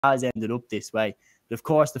has ended up this way. But of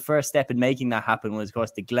course, the first step in making that happen was, of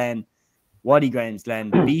course, the Glen, Watty Graham's Glen,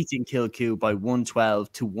 beating Kilcoo by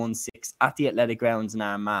 112-16 at the Athletic Grounds in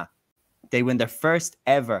Armagh. They win their first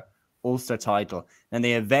ever Ulster title, and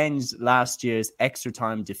they avenged last year's extra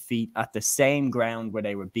time defeat at the same ground where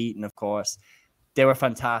they were beaten, of course. They were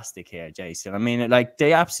fantastic here, Jason. I mean, like,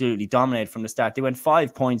 they absolutely dominated from the start. They went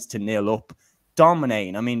 5 points to 0 up,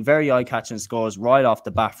 dominating. I mean, very eye-catching scores right off the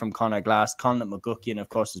bat from Conor Glass. Conor McGuckian, of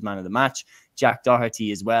course, was man of the match. Jack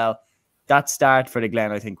Doherty as well. That start for the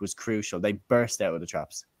Glen, I think, was crucial. They burst out of the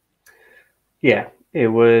traps. Yeah, it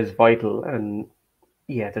was vital. And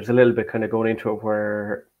yeah, there's a little bit kind of going into it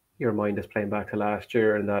where your mind is playing back to last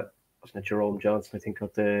year, and that wasn't it Jerome Johnson, I think,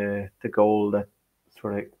 got the goal that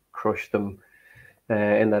sort of crushed them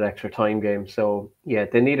in that extra time game. So yeah,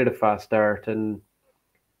 they needed a fast start, and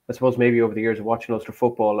I suppose maybe over the years of watching Ulster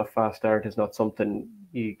football, a fast start is not something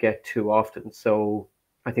you get too often. So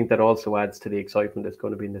I think that also adds to the excitement that's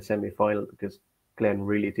going to be in the semi-final, because Glen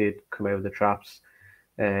really did come out of the traps,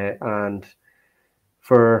 and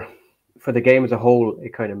for the game as a whole,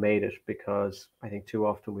 it kind of made it, because I think too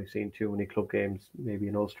often we've seen too many club games, maybe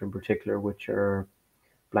in Ulster in particular, which are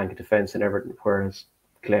blanket defence and everything, whereas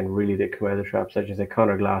Glen really did come out of the traps. As you say,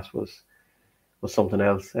 Conor Glass was something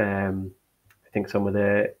else. I think some of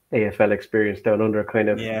the AFL experience down under kind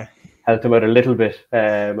of helped him out a little bit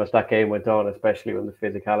as that game went on, especially when the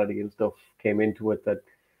physicality and stuff came into it, that,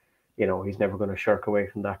 you know, he's never going to shirk away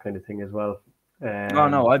from that kind of thing as well. Oh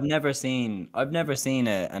no, I've never seen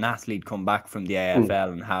an athlete come back from the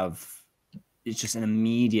AFL and have it's just an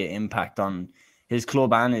immediate impact on his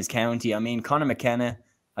club and his county. I mean, Conor McKenna,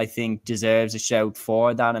 I think, deserves a shout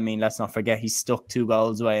for that. I mean, let's not forget he stuck 2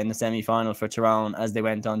 goals away in the semi-final for Tyrone as they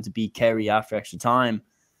went on to beat Kerry after extra time.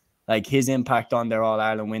 Like, his impact on their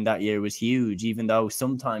All-Ireland win that year was huge, even though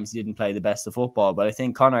sometimes he didn't play the best of football. But I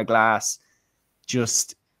think Conor Glass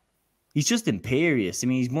he's just imperious. I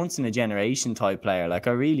mean, he's once in a generation type player. Like,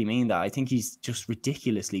 I really mean that. I think he's just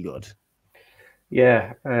ridiculously good.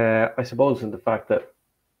 Yeah, I suppose in the fact that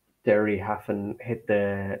Derry haven't hit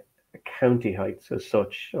the county heights as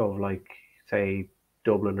such of, like, say,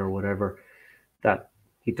 Dublin or whatever, that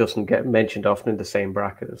he doesn't get mentioned often in the same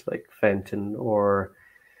bracket as like Fenton or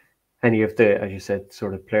any of the, as you said,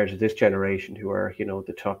 sort of players of this generation who are, you know,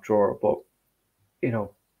 the top drawer. But, you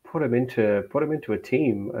know, put him into a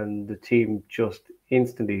team, and the team just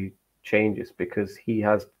instantly changes, because he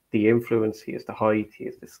has the influence, he has the height, he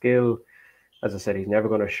has the skill. As I said, he's never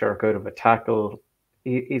going to shirk out of a tackle.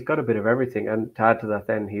 He's got a bit of everything, and to add to that,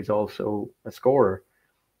 then he's also a scorer.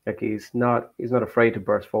 Like, he's not afraid to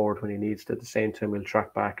burst forward when he needs to. At the same time, he'll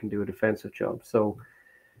track back and do a defensive job. So,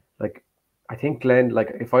 like, I think Glen,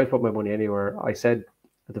 like, if I put my money anywhere, I said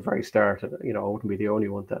at the very start, you know, I wouldn't be the only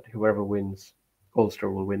one, that whoever wins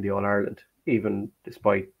Ulster will win the All-Ireland, even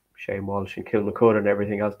despite Shane Walsh and Kilmacud and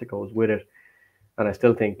everything else that goes with it. And I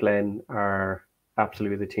still think Glen are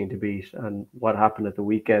absolutely the team to beat. And what happened at the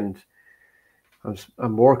weekend,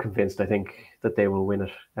 I'm more convinced, I think, that they will win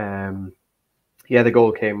it. Yeah, the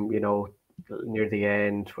goal came, you know, near the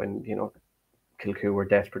end when, you know, Kilcoo were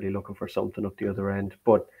desperately looking for something up the other end.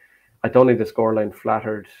 But I don't think the scoreline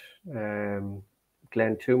flattered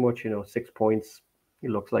Glen too much. You know, 6 points. It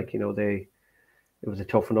looks like, you know, it was a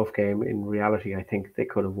tough enough game. In reality, I think they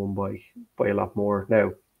could have won by a lot more.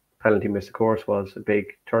 Now, penalty miss, of course, was a big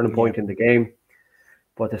turning point in the game.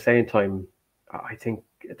 But at the same time, I think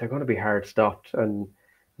they're going to be hard stopped. And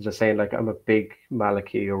as I was saying, like, I'm a big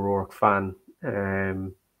Malachy O'Rourke fan.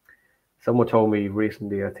 Someone told me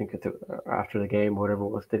recently, I think after the game, whatever it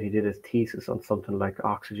was, that he did his thesis on something like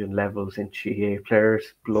oxygen levels in GAA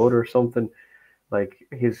players' blood or something. Like,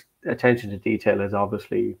 his attention to detail is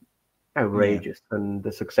obviously outrageous, and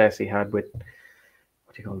the success he had with,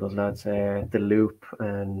 what do you call those lads, the Loop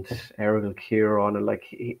and Errol Kieran, and like,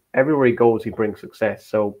 everywhere he goes, he brings success.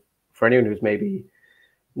 So for anyone who's maybe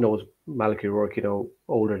knows Malachy O'Rourke, you know,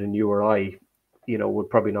 older than you or I, you know, would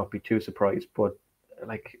probably not be too surprised. But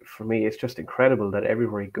like, for me, it's just incredible that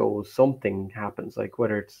everywhere he goes, something happens. Like,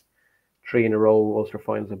 whether it's 3 in a row Ulster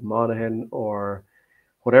finals with Monaghan or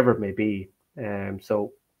whatever it may be.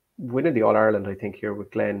 So winning the All-Ireland, I think, here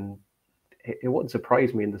with Glen, it wouldn't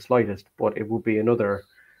surprise me in the slightest, but it would be another,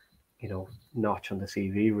 you know, notch on the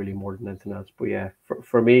CV, really, more than anything else. But yeah,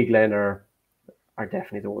 for me, Glen are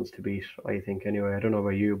definitely the ones to beat, I think, anyway. I don't know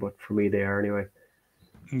about you, but for me, they are anyway.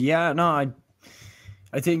 Yeah, no,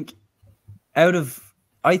 I think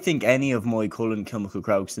I think any of Moy Cullen, Kilmacud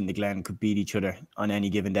Crokes and the Glen could beat each other on any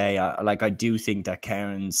given day. I do think that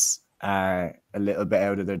Cairns are a little bit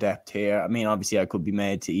out of their depth here. I mean, obviously I could be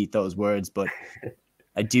made to eat those words, but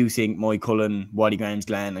I do think Moycullen, Watty Graham's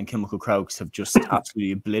Glen and Kilmacud Crokes have just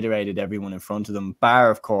absolutely obliterated everyone in front of them,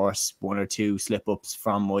 bar, of course, one or two slip-ups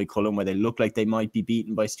from Moycullen where they look like they might be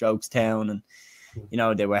beaten by Strokestown, and you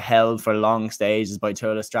know, they were held for long stages by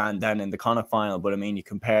Turles Strand then in the Connacht final. But I mean, you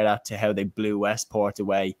compare that to how they blew Westport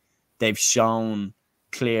away. They've shown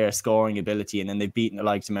clear scoring ability, and then they've beaten the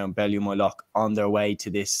likes of Mount Bellew, Moyloch on their way to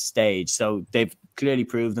this stage. So they've clearly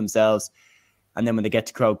proved themselves. And then when they get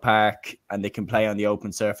to Croke Park and they can play on the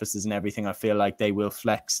open surfaces and everything, I feel like they will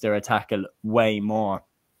flex their attack way more.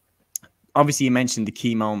 Obviously, you mentioned the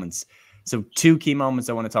key moments. So 2 key moments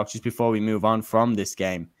I want to talk just before we move on from this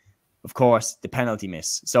game. Of course, the penalty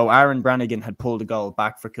miss. So Aaron Brannigan had pulled a goal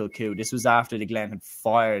back for Kilcoo. This was after the Glen had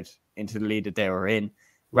fired into the lead that they were in.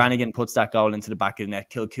 Brannigan puts that goal into the back of the net.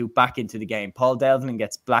 Kilcoo back into the game. Paul Devlin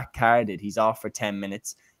gets black carded. He's off for 10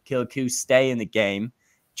 minutes. Kilcoo stay in the game.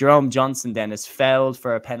 Jerome Johnson then is fouled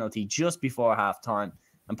for a penalty just before half-time.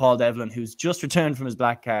 And Paul Devlin, who's just returned from his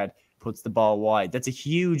black card, puts the ball wide. That's a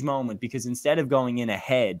huge moment because instead of going in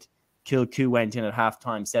ahead, Kilcoo went in at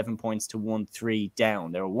halftime 7 points to 1-3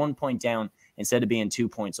 down. They were 1 point down instead of being 2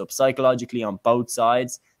 points up. Psychologically on both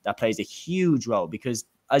sides, that plays a huge role because,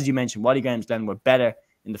 as you mentioned, Watty Graham's Glen were better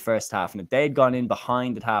in the first half. And if they'd gone in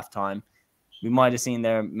behind at halftime, we might have seen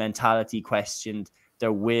their mentality questioned,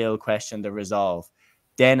 their will questioned, their resolve.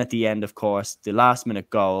 Then at the end, of course, the last-minute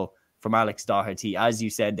goal from Alex Doherty. As you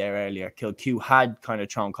said there earlier, Kilcoo had kind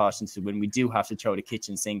of thrown caution to when we do have to throw the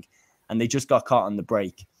kitchen sink, and they just got caught on the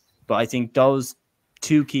break. But I think those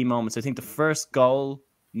 2 key moments, I think the first goal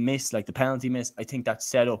miss, like the penalty miss, I think that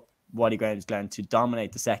set up Watty Graham's Glen to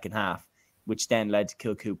dominate the second half, which then led to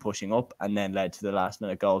Kilcoo pushing up and then led to the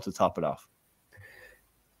last-minute goal to top it off.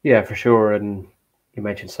 Yeah, for sure. And you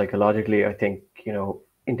mentioned psychologically, I think, you know,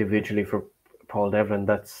 individually for Paul Devlin,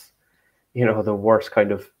 that's, you know, the worst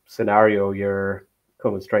kind of scenario. You're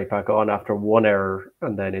coming straight back on after one error,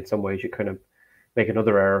 and then in some ways you kind of make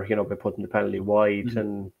another error, you know, by putting the penalty wide.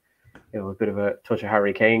 And, you know, a bit of a touch of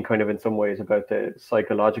Harry Kane kind of in some ways about the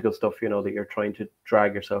psychological stuff, you know, that you're trying to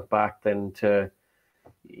drag yourself back then to,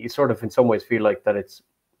 you sort of in some ways feel like that it's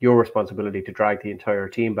your responsibility to drag the entire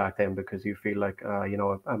team back then, because you feel like, you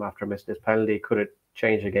know, I'm after missing this penalty. Could it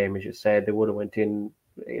change the game? As you said, they would have went in,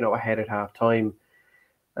 you know, ahead at half time.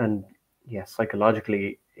 And yeah,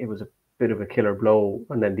 psychologically, it was a bit of a killer blow.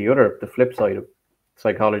 And then the flip side of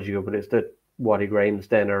psychology of it is that Watty Graham's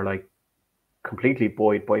then are like completely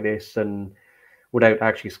buoyed by this, and without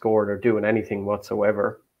actually scoring or doing anything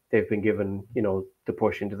whatsoever, they've been given, you know, the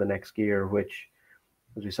push into the next gear, which,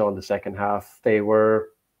 as we saw in the second half, they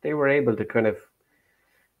were able to kind of,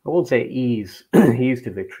 I won't say ease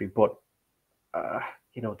to victory, but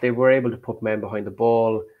you know, they were able to put men behind the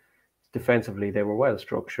ball. Defensively, they were well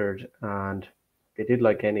structured, and they did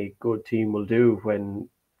like any good team will do when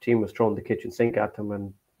team was throwing the kitchen sink at them,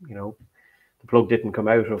 and you know, the plug didn't come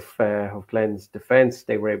out of Glen's defence.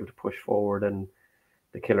 They were able to push forward, and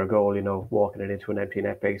the killer goal, you know, walking it into an empty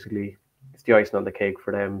net, basically, it's the icing on the cake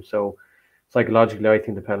for them. So psychologically, I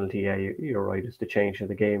think the penalty, yeah, you're right, is the change of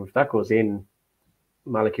the game. If that goes in,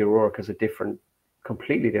 Malachy O'Rourke has a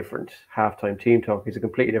completely different halftime team talk. He's a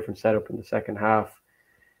completely different setup in the second half.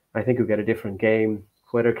 I think we'll get a different game.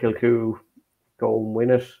 Whether Kilcoo go and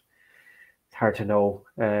win it, it's hard to know.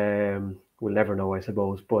 We'll never know, I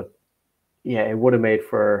suppose. But yeah, it would have made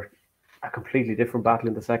for a completely different battle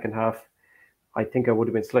in the second half. I think I would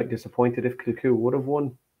have been slightly disappointed if Kilcoo would have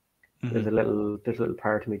won. There's a little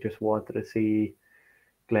part of me just wanted to see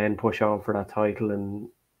Glen push on for that title, and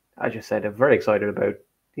as you said, I'm very excited about,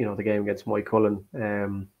 you know, the game against Moycullen.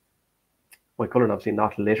 Moycullen obviously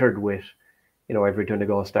not littered with, you know, every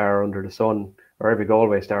Donegal star under the sun, or every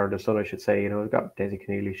Galway star under the sun, I should say. You know, they've got Dessie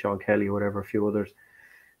Keneally, Sean Kelly, whatever, a few others,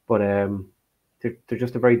 but they're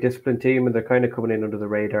just a very disciplined team, and they're kind of coming in under the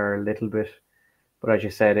radar a little bit. But as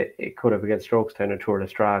you said, it could have against Strokestown and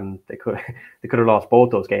Turles Strand. They could have lost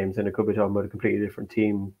both those games, and it could be talking about a completely different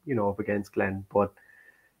team, you know, up against Glen. But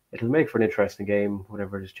it'll make for an interesting game,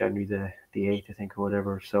 whatever it is, January the 8th, I think, or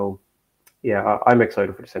whatever. So yeah, I'm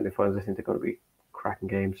excited for the semi-finals. I think they're going to be cracking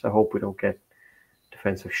games. I hope we don't get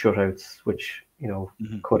defensive shutouts, which, you know,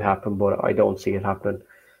 could happen, but I don't see it happening.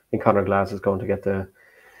 I think Conor Glass is going to get the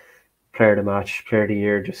player of the match, player of the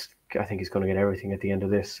year. I think he's going to get everything at the end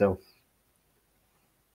of this. So